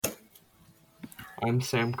I'm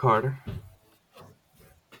Sam Carter.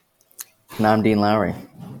 And I'm Dean Lowry.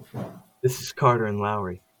 This is Carter and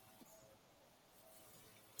Lowry.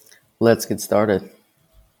 Let's get started.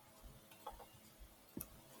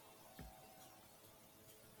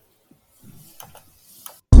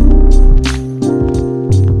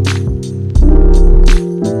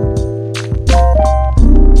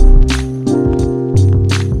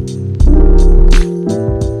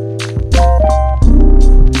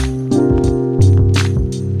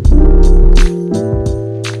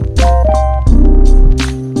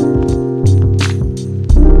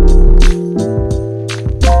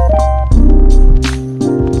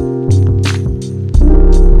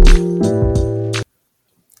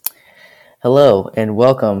 Hello and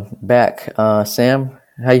welcome back. Sam,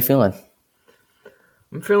 how you feeling?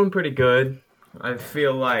 I'm feeling pretty good. I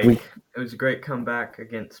feel like it was a great comeback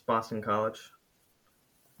against Boston College.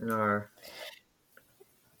 Down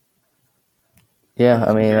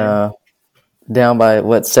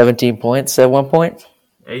by 17 points at one point?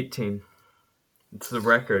 18. It's the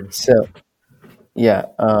record. So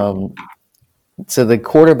the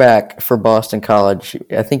quarterback for Boston College,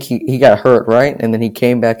 I think he got hurt, right? And then he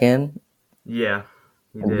came back in? Yeah,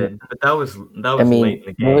 he did. But that was late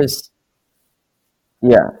in the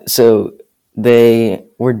game. So they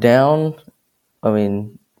were down,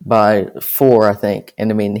 by 4, I think.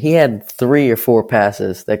 And, he had 3 or 4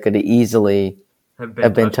 passes that could easily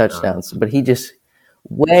have been touchdowns. But he just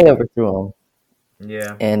way overthrew them.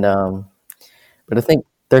 Yeah. And but I think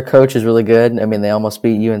their coach is really good. They almost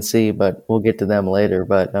beat UNC, but we'll get to them later.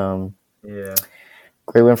 But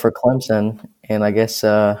great win for Clemson. And I guess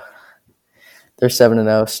they're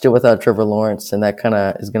 7-0, still without Trevor Lawrence. And that kind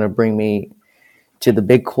of is going to bring me to the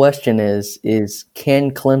big question is can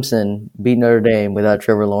Clemson beat Notre Dame without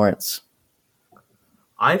Trevor Lawrence?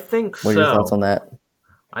 I think so. What are your thoughts on that?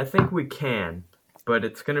 I think we can, but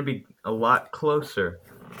it's going to be a lot closer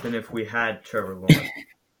than if we had Trevor Lawrence.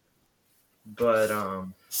 But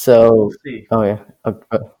we'll see.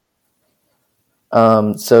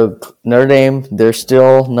 So Notre Dame, they're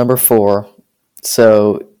still number 4.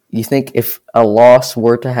 So you think if a loss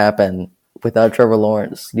were to happen without Trevor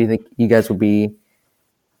Lawrence, do you think you guys would be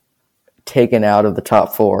taken out of the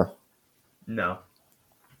top 4? No.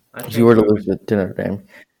 If you were to lose to Notre Dame?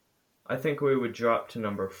 I think we would drop to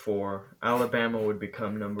number 4. Alabama would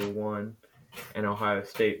become number 1, and Ohio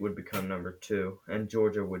State would become number 2, and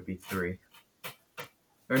Georgia would be 3.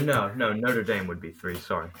 Or no, Notre Dame would be 3,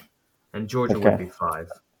 sorry. And Georgia would be 5.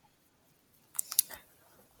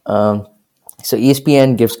 So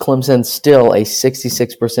ESPN gives Clemson still a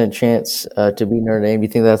 66% chance to beat Notre Dame. Do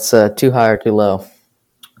you think that's too high or too low?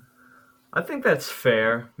 I think that's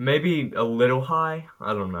fair. Maybe a little high.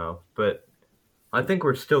 I don't know. But I think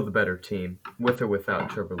we're still the better team, with or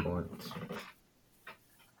without Trevor Lawrence.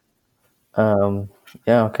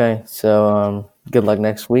 Okay. So good luck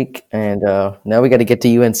next week. And now we got to get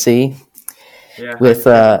to UNC with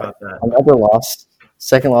another loss,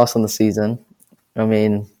 second loss on the season.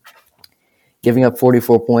 Giving up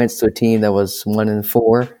 44 points to a team that was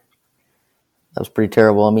 1-4. That was pretty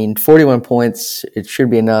terrible. 41 points, it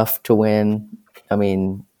should be enough to win.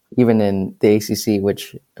 Even in the ACC,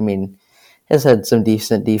 which, has had some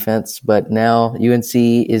decent defense. But now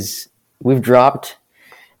we've dropped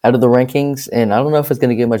out of the rankings, and I don't know if it's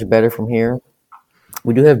going to get much better from here.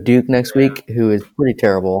 We do have Duke next week, who is pretty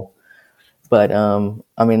terrible. But,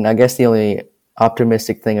 I guess the only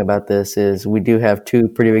optimistic thing about this is we do have 2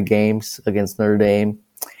 pretty big games against Notre Dame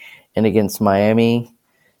and against Miami.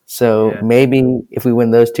 So maybe if we win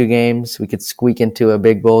those 2 games, we could squeak into a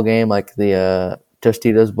big bowl game like the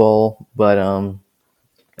Tostitos Bowl. But and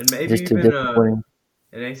maybe just even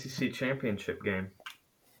an ACC championship game.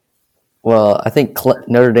 Well, I think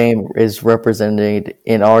Notre Dame is represented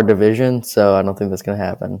in our division, so I don't think that's going to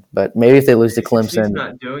happen. But maybe if they lose to Clemson. ACC's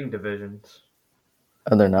not doing divisions.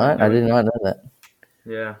 Oh, they're not? I did not know that.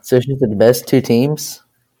 Yeah. So it's just the best 2 teams?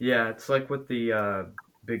 Yeah, it's like what the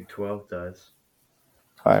Big 12 does.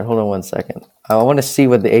 All right, hold on one second. I want to see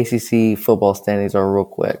what the ACC football standings are real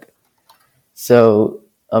quick. So,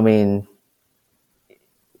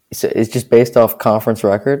 it's just based off conference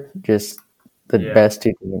record, just the best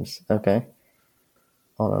 2 teams. Okay.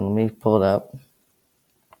 Hold on, let me pull it up.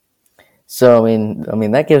 So,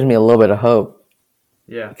 that gives me a little bit of hope.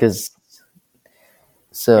 Yeah. Because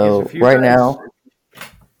right now,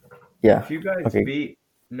 if you guys beat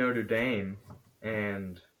Notre Dame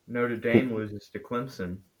and Notre Dame loses to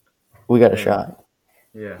Clemson, we got a shot.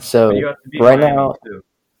 Yeah. So right now,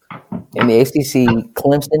 in the ACC,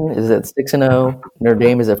 Clemson is at 6-0, Notre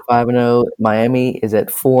Dame is at 5-0, Miami is at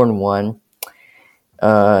 4-1.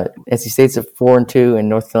 NC State's at 4-2, and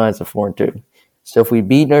North Carolina's at 4-2. So if we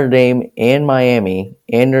beat Notre Dame and Miami,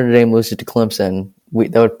 and Notre Dame loses to Clemson,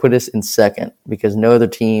 that would put us in second because no other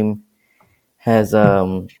team has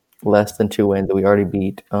less than 2 wins. We already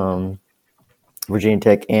beat Virginia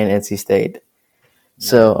Tech and NC State.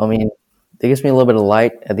 So I mean, it gives me a little bit of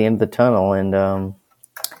light at the end of the tunnel, and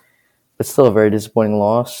but still a very disappointing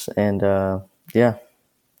loss. And yeah,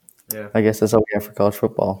 I guess that's all we have for college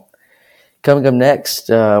football. Coming up next,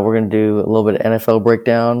 we're going to do a little bit of NFL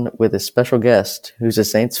breakdown with a special guest who's a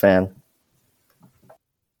Saints fan.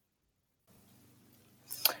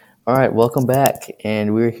 All right, welcome back.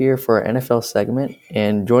 And we're here for our NFL segment.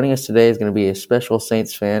 And joining us today is going to be a special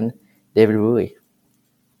Saints fan, David Bowie.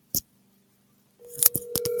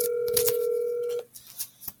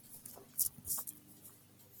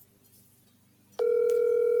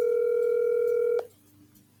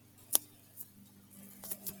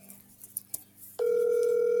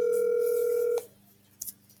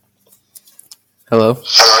 Hello.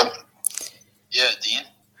 Hello. Yeah, Dean.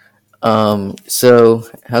 So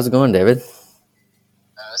how's it going, David?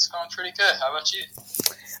 It's going pretty good. How about you?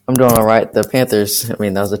 I'm doing all right. The Panthers, I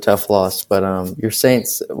mean, that was a tough loss, but your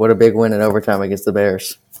Saints, what a big win in overtime against the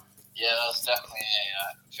Bears. Yeah, that was definitely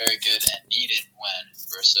a very good and needed win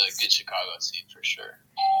versus a good Chicago team for sure.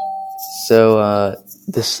 So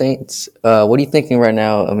the Saints, what are you thinking right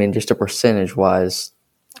now? I mean, just a percentage-wise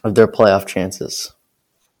of their playoff chances.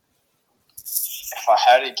 If I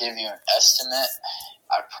had to give you an estimate,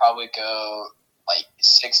 I'd probably go like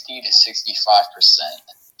 60 to 65%.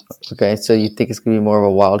 Okay, so you think it's going to be more of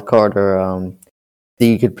a wild card, or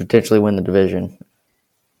think you could potentially win the division?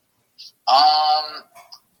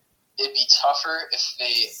 It'd be tougher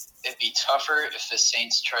if the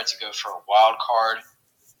Saints tried to go for a wild card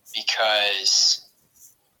because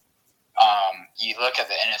you look at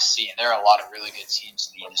the NFC and there are a lot of really good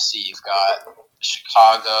teams in the NFC. You've got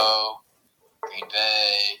Chicago, Green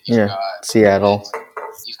Bay, you've got Seattle.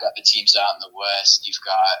 You've got the teams out in the West. You've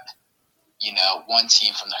got, one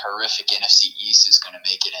team from the horrific NFC East is going to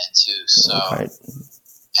make it in too. So, right.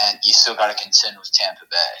 And you still got to contend with Tampa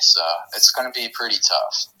Bay. So it's going to be pretty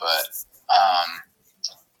tough. But,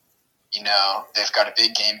 they've got a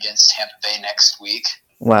big game against Tampa Bay next week.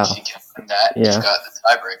 Wow. If you can win that, you've got the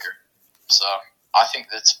tiebreaker. So I think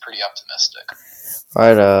that's pretty optimistic. All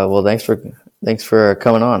right. Well, thanks for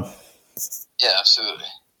coming on. Yeah, absolutely.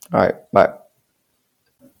 All right. Bye.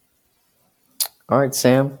 All right,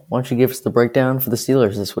 Sam, why don't you give us the breakdown for the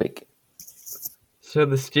Steelers this week? So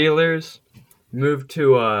the Steelers moved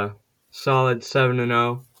to a solid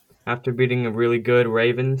 7-0 after beating a really good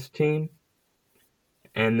Ravens team.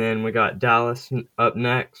 And then we got Dallas up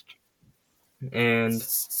next. And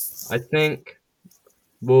I think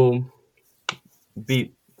we'll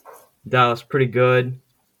beat Dallas pretty good,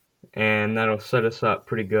 and that'll set us up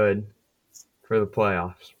pretty good for the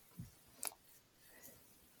playoffs.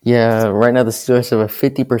 Yeah, right now the Steelers have a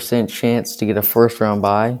 50% chance to get a first-round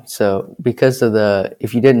bye. So because of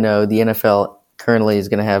if you didn't know, the NFL currently is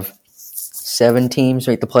going to have 7 teams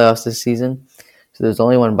make the playoffs this season. So there's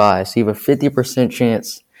only one bye. So you have a 50%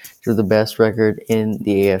 chance to have the best record in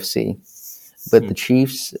the AFC. But the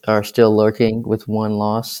Chiefs are still lurking with 1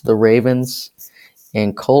 loss. The Ravens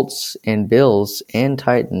and Colts and Bills and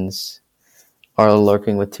Titans are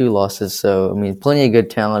lurking with 2 losses. So, I mean, plenty of good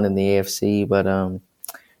talent in the AFC, but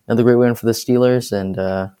another great win for the Steelers, and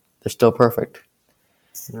they're still perfect.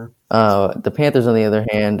 Yeah. The Panthers, on the other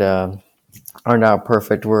hand, are not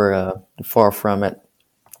perfect. We're far from it.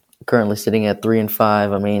 Currently sitting at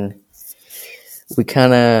 3-5. I mean, we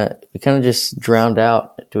kind of just drowned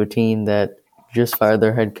out to a team that just fired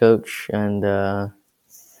their head coach, and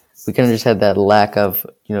we kind of just had that lack of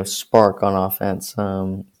spark on offense.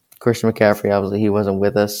 Christian McCaffrey, obviously, he wasn't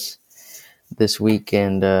with us this week,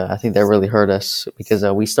 and I think that really hurt us because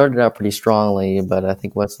we started out pretty strongly, but I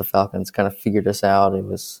think once the Falcons kind of figured us out, it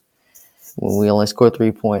was when we only scored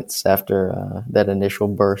 3 points after that initial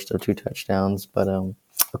burst of 2 touchdowns. But a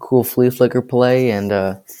cool flea flicker play, and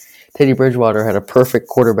Teddy Bridgewater had a perfect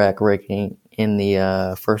quarterback rating in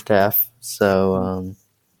the first half, so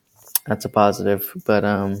that's a positive. But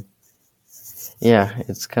yeah,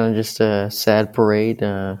 it's kind of just a sad parade.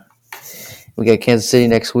 We got Kansas City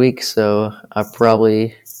next week, so I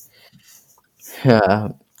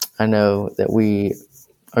know that we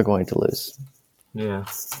are going to lose. Yeah.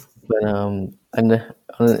 But on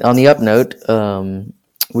the up note,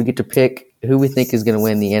 we get to pick who we think is going to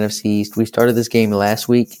win the NFC East. We started this game last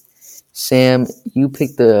week. Sam, you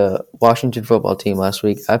picked the Washington football team last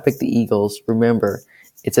week. I picked the Eagles. Remember,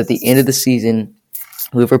 it's at the end of the season.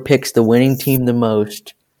 Whoever picks the winning team the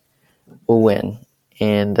most will win.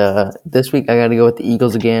 And this week I got to go with the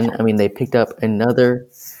Eagles again. I mean, they picked up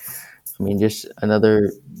just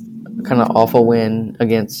another kind of awful win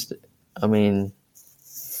against,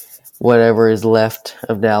 whatever is left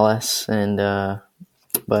of Dallas. And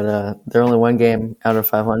but they're only one game out of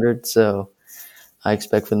 500, so I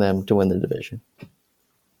expect for them to win the division.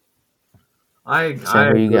 I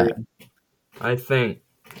Sam, who you agree. got? I think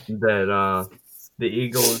that the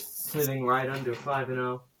Eagles sitting right under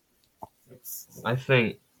 5-0. I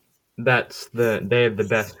think they have the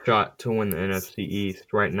best shot to win the NFC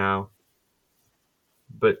East right now.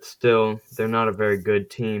 But still, they're not a very good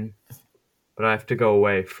team. But I have to go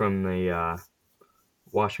away from the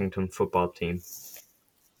Washington football team.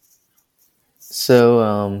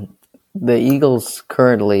 So the Eagles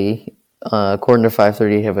currently, according to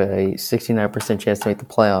 530, have a 69% chance to make the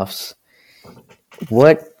playoffs.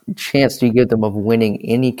 What chance do you give them of winning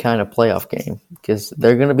any kind of playoff game? Because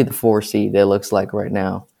they're going to be the 4 seed, it looks like right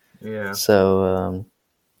now. Yeah. So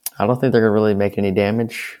I don't think they're going to really make any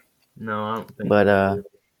damage. No, I don't think But so.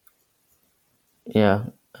 yeah,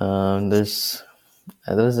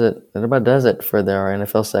 that about does it for our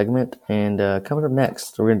NFL segment. And coming up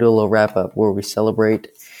next, we're going to do a little wrap up where we celebrate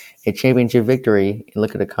a championship victory and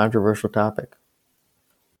look at a controversial topic.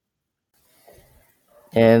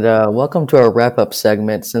 And welcome to our wrap up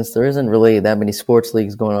segment. Since there isn't really that many sports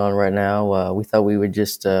leagues going on right now, we thought we would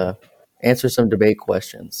just answer some debate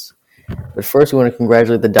questions. But first, we want to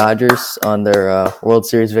congratulate the Dodgers on their World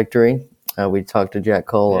Series victory. We talked to Jack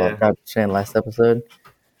Cole, Dodgers fan, last episode.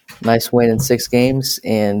 Nice win in 6 games,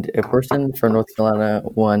 and a person from North Carolina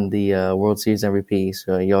won the World Series MVP,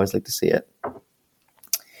 so you always like to see it.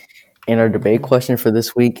 And our debate question for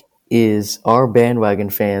this week is, are bandwagon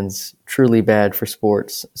fans truly bad for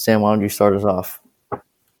sports? Sam, why don't you start us off?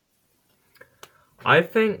 I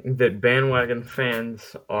think that bandwagon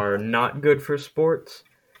fans are not good for sports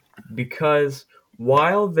because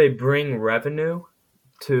while they bring revenue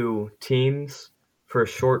to teams for a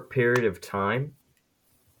short period of time,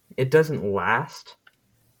 it doesn't last.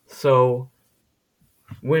 So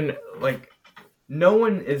when no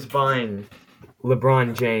one is buying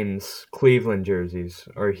LeBron James Cleveland jerseys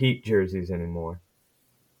or Heat jerseys anymore.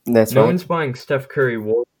 That's no right. one's buying Steph Curry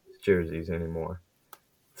Warriors jerseys anymore.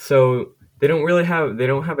 So they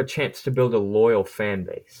don't have a chance to build a loyal fan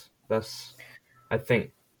base. I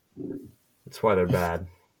think that's why they're bad.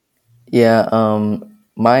 Yeah,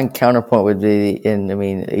 my counterpoint would be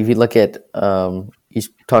if you look at you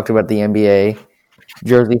talked about the NBA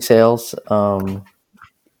jersey sales,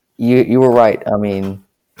 you were right. I mean,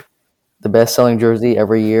 the best-selling jersey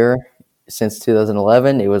every year since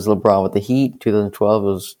 2011, it was LeBron with the Heat. 2012, it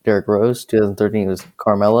was Derrick Rose. 2013, it was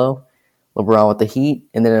Carmelo. LeBron with the Heat.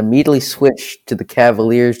 And then immediately switched to the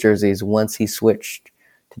Cavaliers jerseys once he switched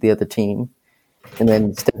to the other team. And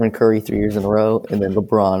then Stephen Curry 3 years in a row. And then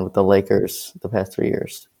LeBron with the Lakers the past 3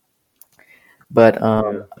 years. But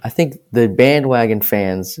I think the bandwagon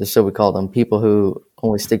fans, so we call them, people who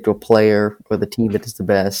only stick to a player or the team that is the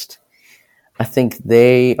best, I think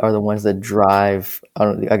they are the ones that drive,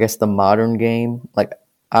 I guess, the modern game. Like,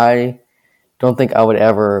 I don't think I would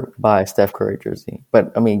ever buy a Steph Curry jersey.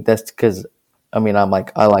 But, that's because, I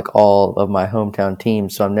like all of my hometown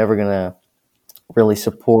teams, so I'm never going to really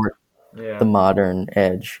support the modern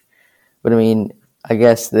edge. But, I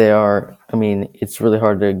guess they are, it's really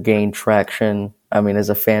hard to gain traction, as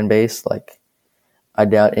a fan base. Like, I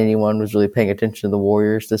doubt anyone was really paying attention to the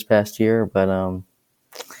Warriors this past year, but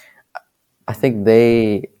I think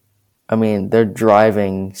they're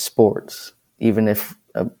driving sports, even if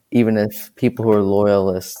people who are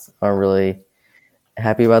loyalists aren't really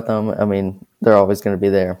happy about them. They're always going to be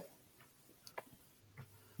there.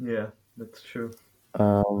 Yeah, that's true.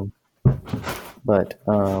 But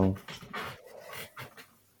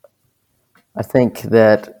I think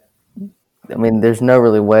that there's no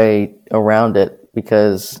really way around it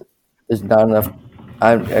because there's not enough.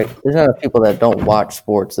 There's not enough people that don't watch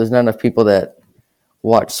sports. There's not enough people that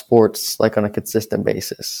watch sports like on a consistent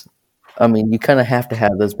basis. You kind of have to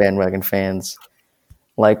have those bandwagon fans.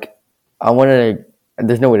 Like,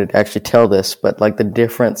 there's no way to actually tell this, but like the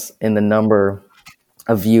difference in the number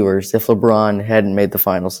of viewers if LeBron hadn't made the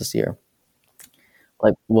finals this year.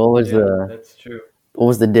 Like, what was that's true. What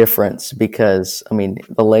was the difference? Because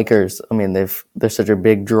the Lakers, they're such a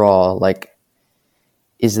big draw. Like,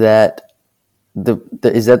 is that the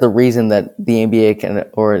reason that the NBA can,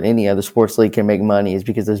 or any other sports league can make money, is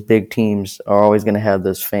because those big teams are always going to have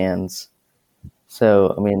those fans.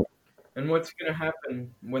 So, and what's going to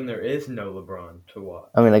happen when there is no LeBron to watch?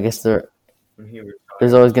 I guess when he retires?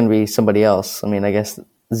 there's always going to be somebody else. I guess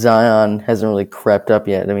Zion hasn't really crept up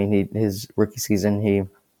yet. I mean, his rookie season, he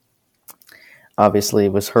obviously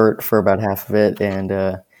was hurt for about half of it and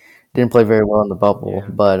didn't play very well in the bubble. Yeah.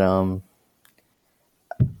 But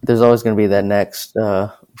there's always going to be that next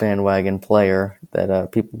bandwagon player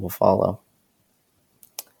that people will follow.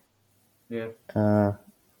 Yeah.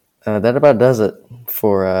 That about does it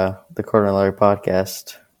for the Carter and Larry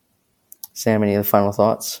podcast. Sam, any other final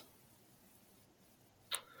thoughts?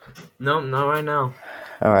 No, not right now.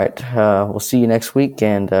 All right. We'll see you next week,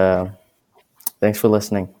 and thanks for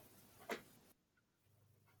listening.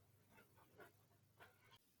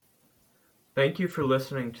 Thank you for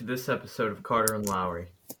listening to this episode of Carter and Lowry.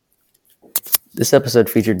 This episode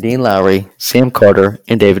featured Dean Lowry, Sam Carter,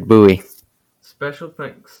 and David Bowie. Special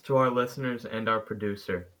thanks to our listeners and our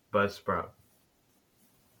producer, Buzz Sprout.